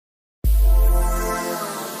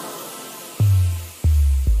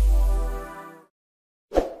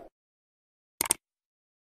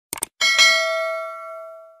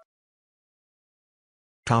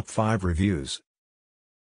Top 5 Reviews.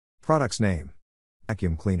 Product's name.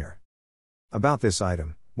 Vacuum cleaner. About this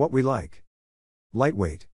item, what we like.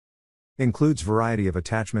 Lightweight. Includes variety of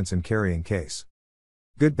attachments and carrying case.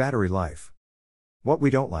 Good battery life. What we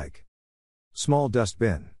don't like. Small dust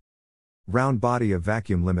bin. Round body of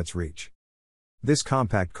vacuum limits reach. This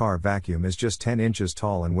compact car vacuum is just 10 inches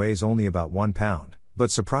tall and weighs only about 1 pound,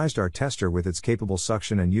 but surprised our tester with its capable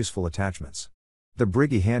suction and useful attachments. The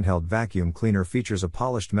Brigii handheld vacuum cleaner features a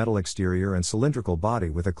polished metal exterior and cylindrical body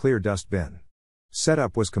with a clear dust bin.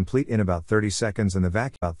 Setup was complete in about 30 seconds and the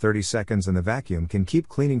vacuum can keep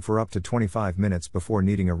cleaning for up to 25 minutes before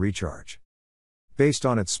needing a recharge. Based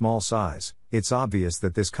on its small size, it's obvious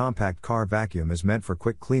that this compact car vacuum is meant for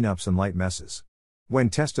quick cleanups and light messes. When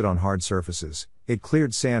tested on hard surfaces, it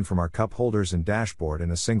cleared sand from our cup holders and dashboard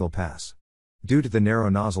in a single pass. Due to the narrow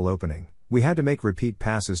nozzle opening, we had to make repeat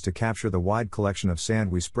passes to capture the wide collection of sand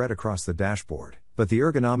we spread across the dashboard, but the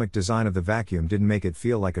ergonomic design of the vacuum didn't make it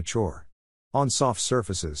feel like a chore. On soft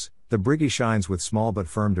surfaces, the Brigii shines with small but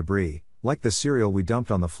firm debris, like the cereal we dumped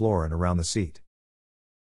on the floor and around the seat.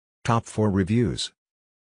 Top 4 Reviews.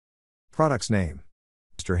 Product's name.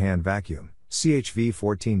 Dustbuster Hand Vacuum, CHV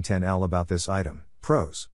 1410L. About this item,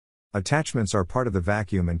 pros. Attachments are part of the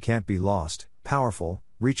vacuum and can't be lost, powerful,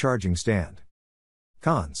 recharging stand.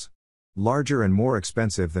 Cons. Larger and more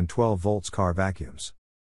expensive than 12 volts car vacuums.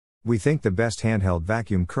 We think the best handheld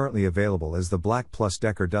vacuum currently available is the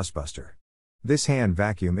Black+Decker Dustbuster. This hand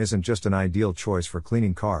vacuum isn't just an ideal choice for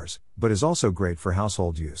cleaning cars, but is also great for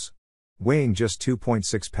household use. Weighing just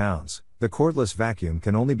 2.6 pounds, the cordless vacuum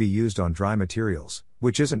can only be used on dry materials,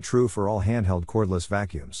 which isn't true for all handheld cordless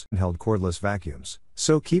vacuums,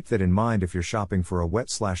 so keep that in mind if you're shopping for a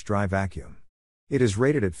wet/dry vacuum. It is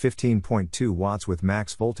rated at 15.2 watts with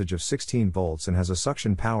max voltage of 16 volts and has a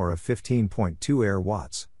suction power of 15.2 air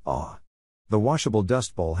watts. The washable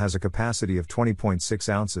dust bowl has a capacity of 20.6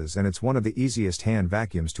 ounces and it's one of the easiest hand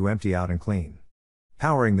vacuums to empty out and clean.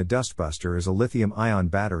 Powering the Dustbuster is a lithium-ion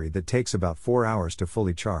battery that takes about 4 hours to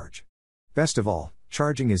fully charge. Best of all,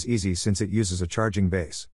 charging is easy since it uses a charging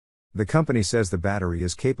base. The company says the battery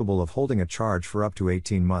is capable of holding a charge for up to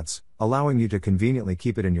 18 months, allowing you to conveniently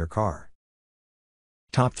keep it in your car.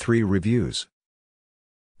 Top 3 Reviews.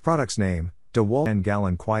 Product's name, DeWALT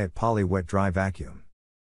 10-gallon quiet poly wet dry vacuum.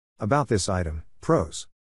 About this item, pros.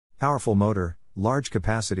 Powerful motor, large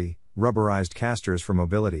capacity, rubberized casters for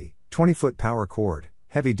mobility, 20-foot power cord,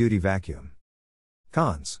 heavy-duty vacuum.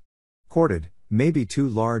 Cons. Corded, may be too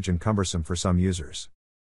large and cumbersome for some users.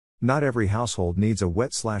 Not every household needs a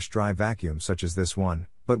wet/dry vacuum such as this one,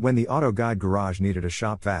 but when the Auto Guide Garage needed a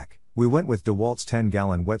shop vac, we went with DeWalt's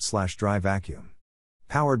 10-gallon wet/dry vacuum.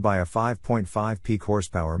 Powered by a 5.5 peak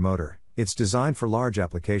horsepower motor, it's designed for large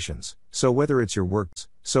applications, so whether it's your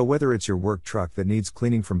work truck that needs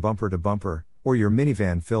cleaning from bumper to bumper, or your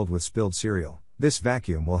minivan filled with spilled cereal, this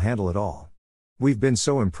vacuum will handle it all. We've been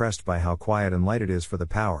so impressed by how quiet and light it is for the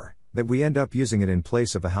power, that we end up using it in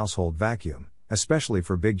place of a household vacuum, especially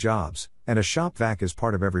for big jobs, and a shop vac is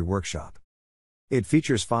part of every workshop. It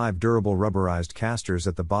features 5 durable rubberized casters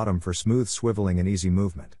at the bottom for smooth swiveling and easy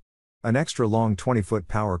movement. An extra long 20-foot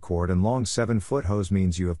power cord and long 7-foot hose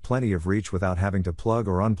means you have plenty of reach without having to plug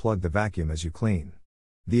or unplug the vacuum as you clean.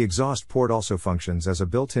 The exhaust port also functions as a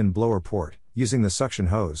built-in blower port, using the suction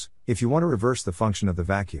hose, if you want to reverse the function of the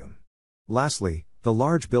vacuum. Lastly, the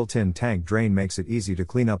large built-in tank drain makes it easy to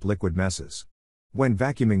clean up liquid messes. When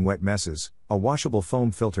vacuuming wet messes, a washable foam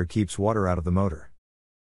filter keeps water out of the motor.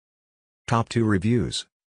 Top 2 Reviews.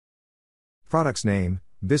 Product's name,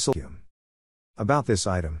 BISSELL. About this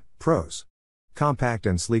item, pros. Compact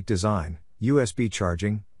and sleek design, USB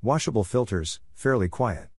charging, washable filters, fairly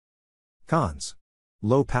quiet. Cons.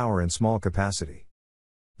 Low power and small capacity.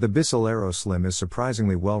 The BISSELL AeroSlim is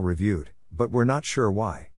surprisingly well reviewed, but we're not sure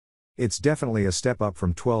why. It's definitely a step up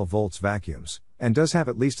from 12 volts vacuums, and does have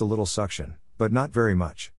at least a little suction, but not very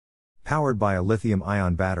much. Powered by a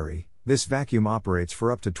lithium-ion battery, this vacuum operates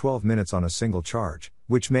for up to 12 minutes on a single charge,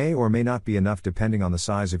 which may or may not be enough depending on the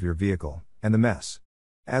size of your vehicle, and the mess.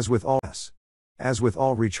 As with all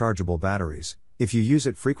rechargeable batteries, if you use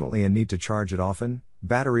it frequently and need to charge it often,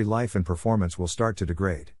 battery life and performance will start to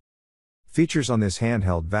degrade. Features on this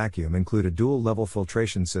handheld vacuum include a dual-level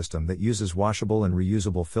filtration system that uses washable and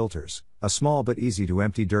reusable filters, a small but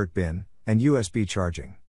easy-to-empty dirt bin, and USB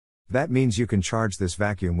charging. That means you can charge this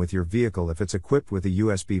vacuum with your vehicle if it's equipped with a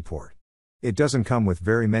USB port. It doesn't come with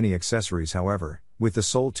very many accessories however, with the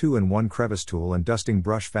sole 2-in-1 crevice tool and dusting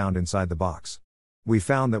brush found inside the box. We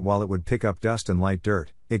found that while it would pick up dust and light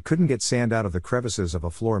dirt, it couldn't get sand out of the crevices of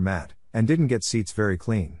a floor mat, and didn't get seats very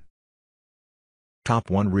clean.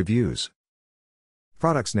 Top 1 Reviews.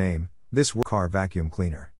 Product's name, Thisworx car vacuum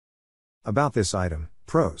cleaner. About this item,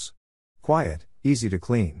 pros. Quiet, easy to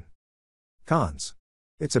clean. Cons.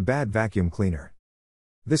 It's a bad vacuum cleaner.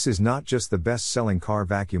 This is not just the best-selling car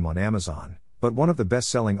vacuum on Amazon, but one of the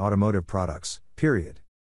best-selling automotive products, period.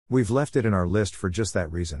 We've left it in our list for just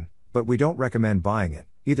that reason, but we don't recommend buying it,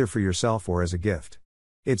 either for yourself or as a gift.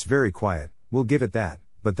 It's very quiet, we'll give it that,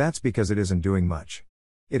 but that's because it isn't doing much.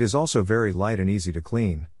 It is also very light and easy to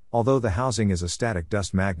clean, although the housing is a static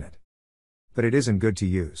dust magnet. But it isn't good to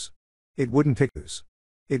use. It wouldn't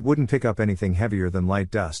pick up anything heavier than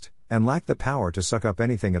light dust, and lack the power to suck up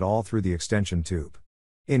anything at all through the extension tube.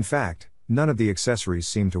 In fact, none of the accessories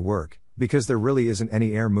seem to work, because there really isn't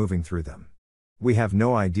any air moving through them. We have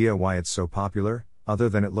no idea why it's so popular, other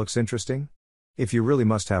than it looks interesting. If you really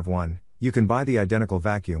must have one, you can buy the identical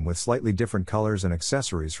vacuum with slightly different colors and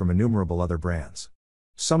accessories from innumerable other brands.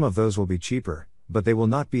 Some of those will be cheaper, but they will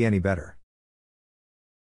not be any better.